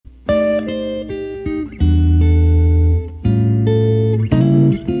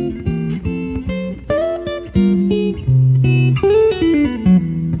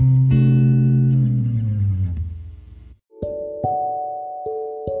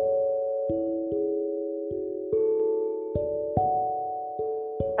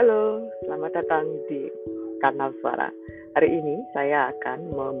Selamat datang di kanal Suara. Hari ini saya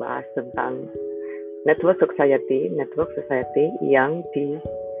akan membahas tentang Network Society yang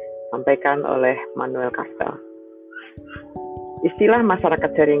disampaikan oleh Manuel Castells. Istilah masyarakat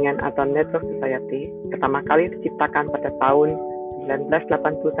jaringan atau Network Society pertama kali diciptakan pada tahun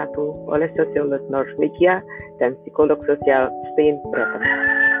 1981 oleh Sosiolog Norwegia dan psikolog sosial Spanyol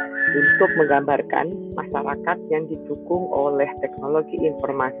untuk menggambarkan masyarakat yang didukung oleh teknologi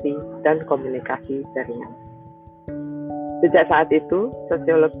informasi dan komunikasi jaringan. Sejak saat itu,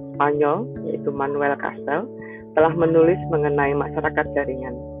 Sosiolog Spanyol, yaitu Manuel Castells, telah menulis mengenai masyarakat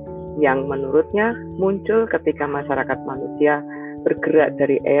jaringan, yang menurutnya muncul ketika masyarakat manusia bergerak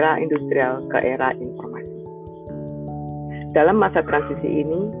dari era industrial ke era informasi. Dalam masa transisi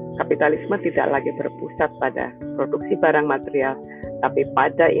ini, kapitalisme tidak lagi berpusat pada produksi barang material, tapi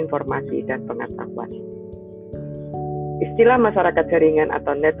pada informasi dan pengetahuan. Istilah masyarakat jaringan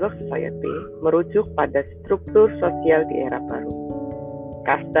atau Network Society merujuk pada struktur sosial di era baru.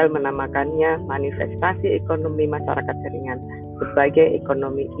 Castells menamakannya manifestasi ekonomi masyarakat jaringan sebagai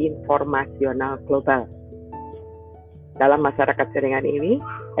ekonomi informasional global. Dalam masyarakat jaringan ini,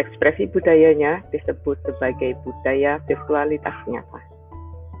 ekspresi budayanya disebut sebagai budaya virtualitas nyata.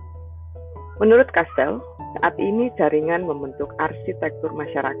 Menurut Castells, saat ini jaringan membentuk arsitektur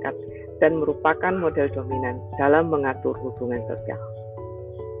masyarakat dan merupakan model dominan dalam mengatur hubungan sosial.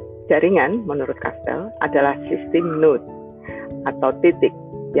 Jaringan, menurut Castells, adalah sistem node atau titik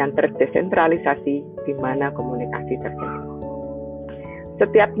yang terdesentralisasi di mana komunikasi terjadi.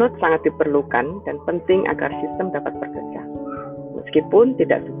 Setiap node sangat diperlukan dan penting agar sistem dapat bekerja, meskipun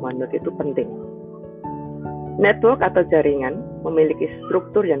tidak semua node itu penting. Network atau jaringan memiliki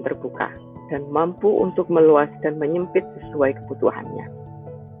struktur yang terbuka dan mampu untuk meluas dan menyempit sesuai kebutuhannya.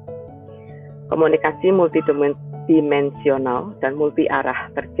 Komunikasi multidimensional dan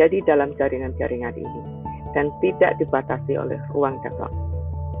multi-arah terjadi dalam jaringan-jaringan ini dan tidak dibatasi oleh ruang dan waktu.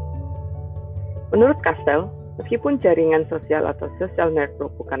 Menurut Castells, meskipun jaringan sosial atau social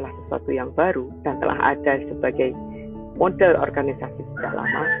network bukanlah sesuatu yang baru dan telah ada sebagai model organisasi sejak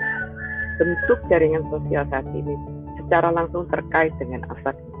lama, bentuk jaringan sosial saat ini secara langsung terkait dengan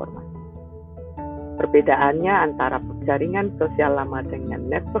abad informasi. Perbedaannya antara jaringan sosial lama dengan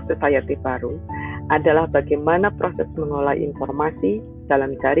network society baru adalah bagaimana proses mengolah informasi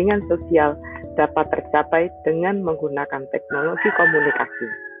dalam jaringan sosial dapat tercapai dengan menggunakan teknologi komunikasi,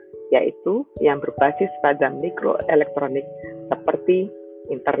 yaitu yang berbasis pada mikroelektronik seperti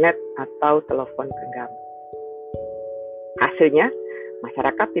internet atau telepon genggam. Hasilnya,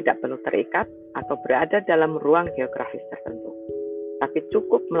 masyarakat tidak perlu terikat atau berada dalam ruang geografis tertentu, tapi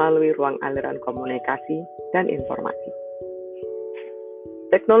cukup melalui ruang aliran komunikasi dan informasi.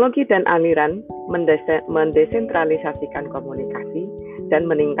 Teknologi dan aliran mendesentralisasikan komunikasi dan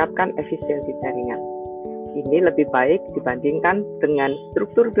meningkatkan efisiensi jaringan. Ini lebih baik dibandingkan dengan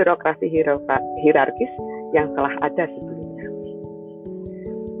struktur birokrasi hierarkis yang telah ada sebelumnya.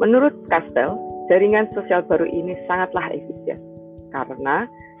 Menurut Castells, jaringan sosial baru ini sangatlah efisien, karena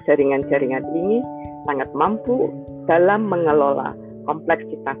jaringan-jaringan ini sangat mampu dalam mengelola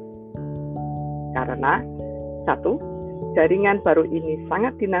kompleksitas. Karena, satu, jaringan baru ini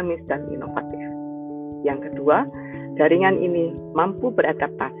sangat dinamis dan inovatif. Yang kedua, jaringan ini mampu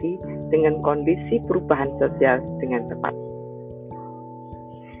beradaptasi dengan kondisi perubahan sosial dengan cepat.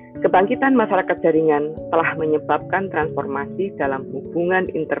 Kebangkitan masyarakat jaringan telah menyebabkan transformasi dalam hubungan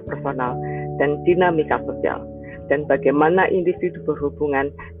interpersonal dan dinamika sosial, dan bagaimana individu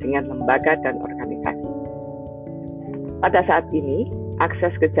berhubungan dengan lembaga dan organisasi. Pada saat ini,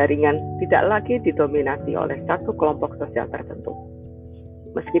 akses ke jaringan tidak lagi didominasi oleh satu kelompok sosial tertentu.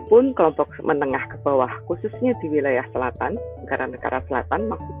 Meskipun kelompok menengah ke bawah, khususnya di wilayah selatan, negara-negara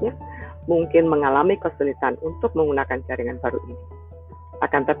selatan maksudnya, mungkin mengalami kesulitan untuk menggunakan jaringan baru ini.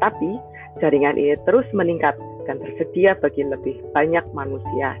 Akan tetapi, jaringan ini terus meningkat dan tersedia bagi lebih banyak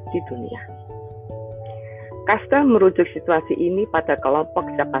manusia di dunia. Castells merujuk situasi ini pada kelompok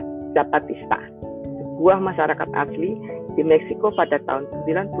Zapatista, sebuah masyarakat asli di Meksiko pada tahun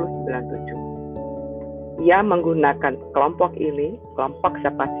 1997. Ia menggunakan kelompok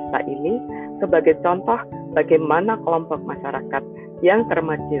Zapatista ini sebagai contoh bagaimana kelompok masyarakat yang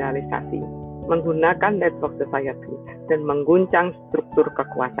termarginalisasi menggunakan network society dan mengguncang struktur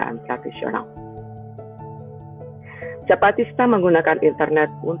kekuasaan tradisional. Zapatista menggunakan internet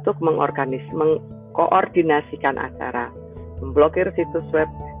untuk mengkoordinasikan acara, memblokir situs web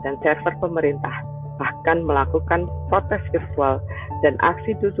dan server pemerintah, bahkan melakukan protes virtual dan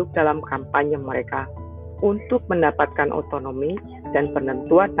aksi duduk dalam kampanye mereka untuk mendapatkan otonomi dan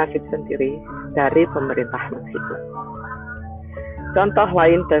penentuan nasib sendiri dari pemerintah Meksiko. Contoh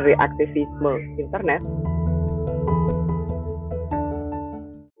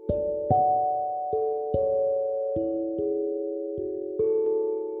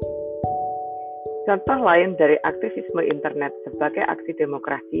lain dari aktivisme internet sebagai aksi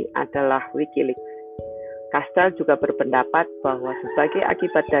demokrasi adalah Wikileaks. Castells juga berpendapat bahwa sebagai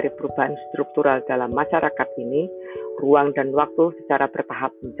akibat dari perubahan struktural dalam masyarakat ini, ruang dan waktu secara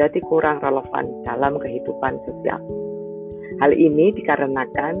bertahap menjadi kurang relevan dalam kehidupan sosial. Hal ini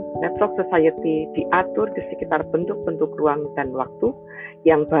dikarenakan network society diatur di sekitar bentuk-bentuk ruang dan waktu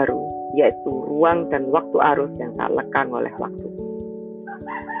yang baru, yaitu ruang dan waktu arus yang tak lekang oleh waktu.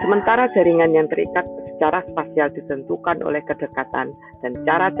 Sementara jaringan yang terikat secara spasial ditentukan oleh kedekatan dan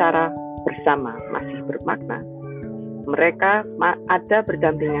cara-cara bersama masih bermakna, mereka ada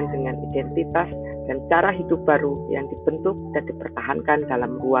berdampingan dengan identitas dan cara hidup baru yang dibentuk dan dipertahankan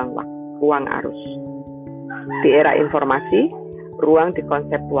dalam ruang arus. Di era informasi, ruang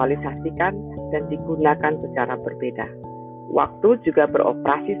dikonseptualisasikan dan digunakan secara berbeda. Waktu juga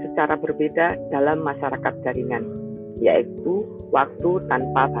beroperasi secara berbeda dalam masyarakat jaringan, yaitu waktu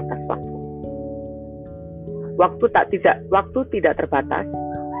tanpa batas waktu. Waktu tidak terbatas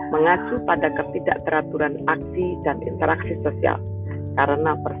mengacu pada ketidakteraturan aksi dan interaksi sosial,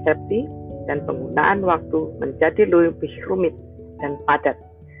 karena persepsi dan penggunaan waktu menjadi lebih rumit dan padat,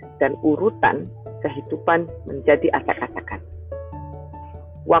 dan urutan kehidupan menjadi acak-acakan.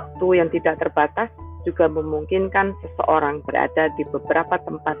 Waktu yang tidak terbatas juga memungkinkan seseorang berada di beberapa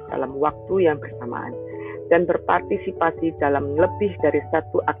tempat dalam waktu yang bersamaan dan berpartisipasi dalam lebih dari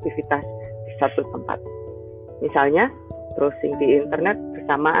satu aktivitas di satu tempat. Misalnya, browsing di internet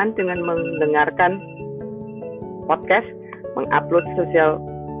bersamaan dengan mendengarkan podcast, mengupdate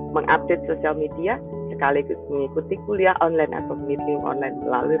sosial media, sekaligus mengikuti kuliah online atau meeting online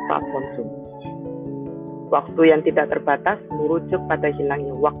melalui platform Zoom. Waktu yang tidak terbatas merujuk pada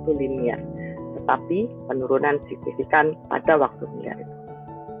hilangnya waktu linear, tetapi penurunan signifikan pada waktu linear itu.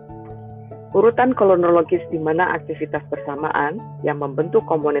 Urutan kronologis di mana aktivitas bersamaan yang membentuk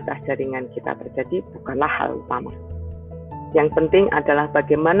komunitas jaringan kita terjadi bukanlah hal utama. Yang penting adalah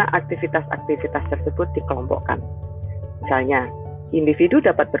bagaimana aktivitas-aktivitas tersebut dikelompokkan. Misalnya, individu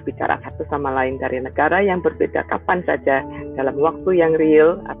dapat berbicara satu sama lain dari negara yang berbeda kapan saja dalam waktu yang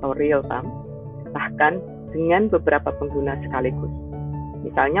real atau real time, bahkan dengan beberapa pengguna sekaligus.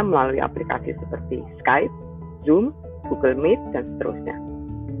 Misalnya melalui aplikasi seperti Skype, Zoom, Google Meet, dan seterusnya.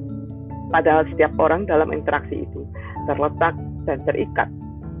 Padahal setiap orang dalam interaksi itu terletak dan terikat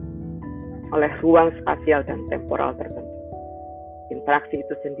oleh ruang spasial dan temporal tertentu. Interaksi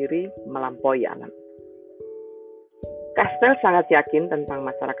itu sendiri melampaui alam. Castells sangat yakin tentang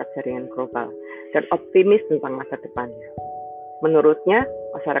masyarakat jaringan global dan optimis tentang masa depannya. Menurutnya,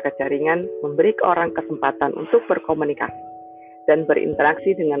 masyarakat jaringan memberi orang kesempatan untuk berkomunikasi dan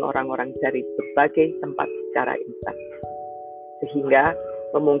berinteraksi dengan orang-orang dari berbagai tempat secara instan, sehingga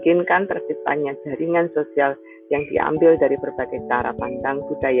memungkinkan terciptanya jaringan sosial yang diambil dari berbagai cara pandang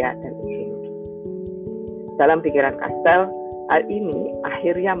budaya dan ideologi. Dalam pikiran Castells, hal ini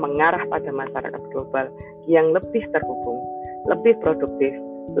akhirnya mengarah pada masyarakat global yang lebih terhubung, lebih produktif,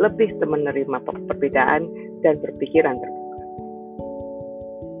 lebih menerima perbedaan dan berpikiran terbuka.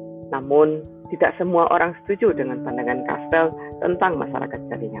 Namun, tidak semua orang setuju dengan pandangan Castells tentang masyarakat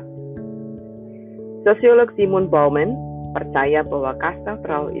jaringan. Sosiolog Simon Bauman percaya bahwa Castells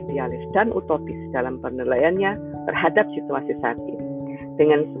terlalu idealis dan utopis dalam penilaiannya terhadap situasi saat ini,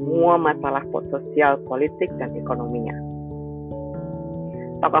 dengan semua masalah sosial, politik, dan ekonominya.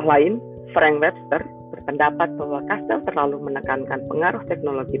 Tokoh lain, Frank Webster, berpendapat bahwa Castells terlalu menekankan pengaruh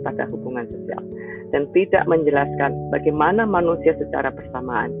teknologi pada hubungan sosial dan tidak menjelaskan bagaimana manusia secara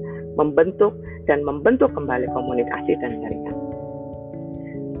bersamaan membentuk kembali komunikasi dan jaringan.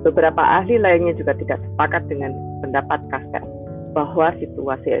 Beberapa ahli lainnya juga tidak sepakat dengan pendapat Castells bahwa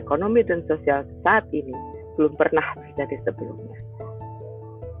situasi ekonomi dan sosial saat ini belum pernah terjadi sebelumnya.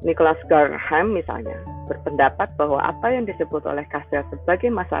 Nicholas Garham misalnya berpendapat bahwa apa yang disebut oleh Castells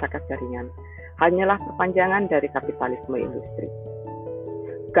sebagai masyarakat jaringan hanyalah perpanjangan dari kapitalisme industri.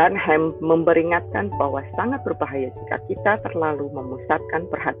 Garham memperingatkan bahwa sangat berbahaya jika kita terlalu memusatkan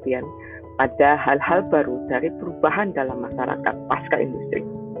perhatian pada hal-hal baru dari perubahan dalam masyarakat pasca industri,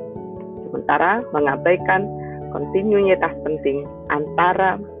 sementara mengabaikan kontinuitas penting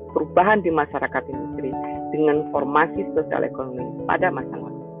antara perubahan di masyarakat industri dengan formasi sosial ekonomi pada masa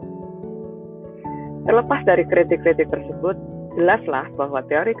lalu. Terlepas dari kritik-kritik tersebut, jelaslah bahwa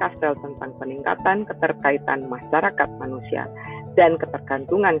teori Castells tentang peningkatan keterkaitan masyarakat manusia dan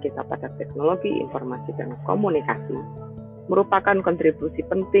ketergantungan kita pada teknologi informasi dan komunikasi merupakan kontribusi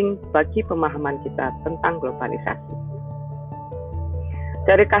penting bagi pemahaman kita tentang globalisasi.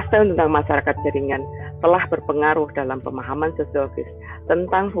 Teori Castells tentang masyarakat jaringan telah berpengaruh dalam pemahaman sosiologis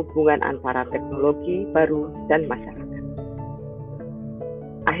tentang hubungan antara teknologi baru dan masyarakat.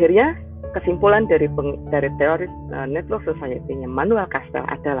 Akhirnya, kesimpulan dari teori Network Society Manuel Castells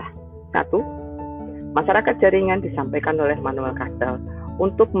adalah: 1. Masyarakat jaringan disampaikan oleh Manuel Castells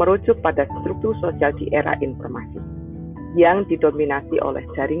untuk merujuk pada struktur sosial di era informasi yang didominasi oleh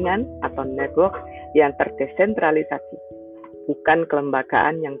jaringan atau network yang terdesentralisasi, bukan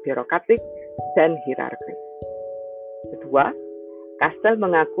kelembagaan yang birokratik dan hierarkis. Kedua, Castells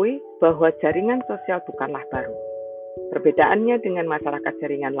mengakui bahwa jaringan sosial bukanlah baru. Perbedaannya dengan masyarakat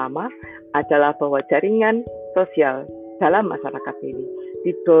jaringan lama adalah bahwa jaringan sosial dalam masyarakat ini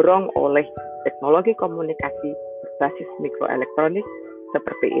didorong oleh teknologi komunikasi berbasis mikroelektronik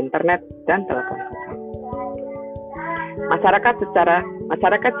seperti internet dan telepon genggam. Masyarakat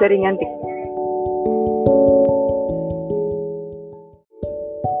jaringan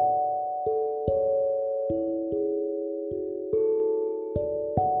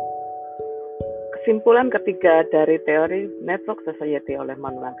Kesimpulan ketiga dari teori Network Society oleh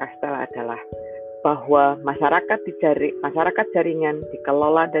Manuel Castells adalah bahwa masyarakat jaringan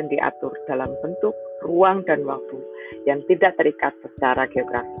dikelola dan diatur dalam bentuk ruang dan waktu yang tidak terikat secara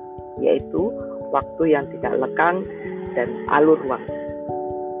geografis, yaitu waktu yang tidak lekang dan alur waktu.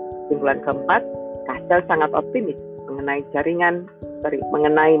 Kesimpulan keempat, Castells sangat optimis mengenai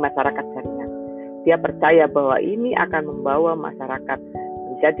masyarakat jaringan. Dia percaya bahwa ini akan membawa masyarakat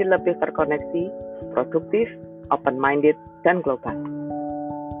menjadi lebih terkoneksi, produktif, open-minded, dan global.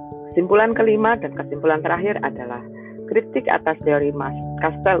 Kesimpulan kelima dan kesimpulan terakhir adalah kritik atas teori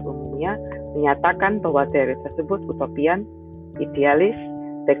Castells umumnya menyatakan bahwa teori tersebut utopian, idealis,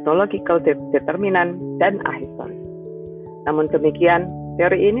 technological determinan, dan ahistoris. Namun demikian,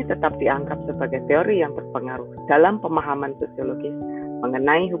 teori ini tetap dianggap sebagai teori yang berpengaruh dalam pemahaman sosiologis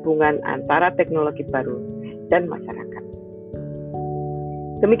mengenai hubungan antara teknologi baru dan masyarakat.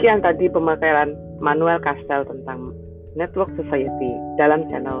 Demikian tadi pemaparan Manuel Castells tentang Network Society dalam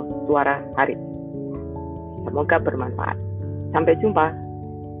channel Suara Hari. Semoga bermanfaat. Sampai jumpa.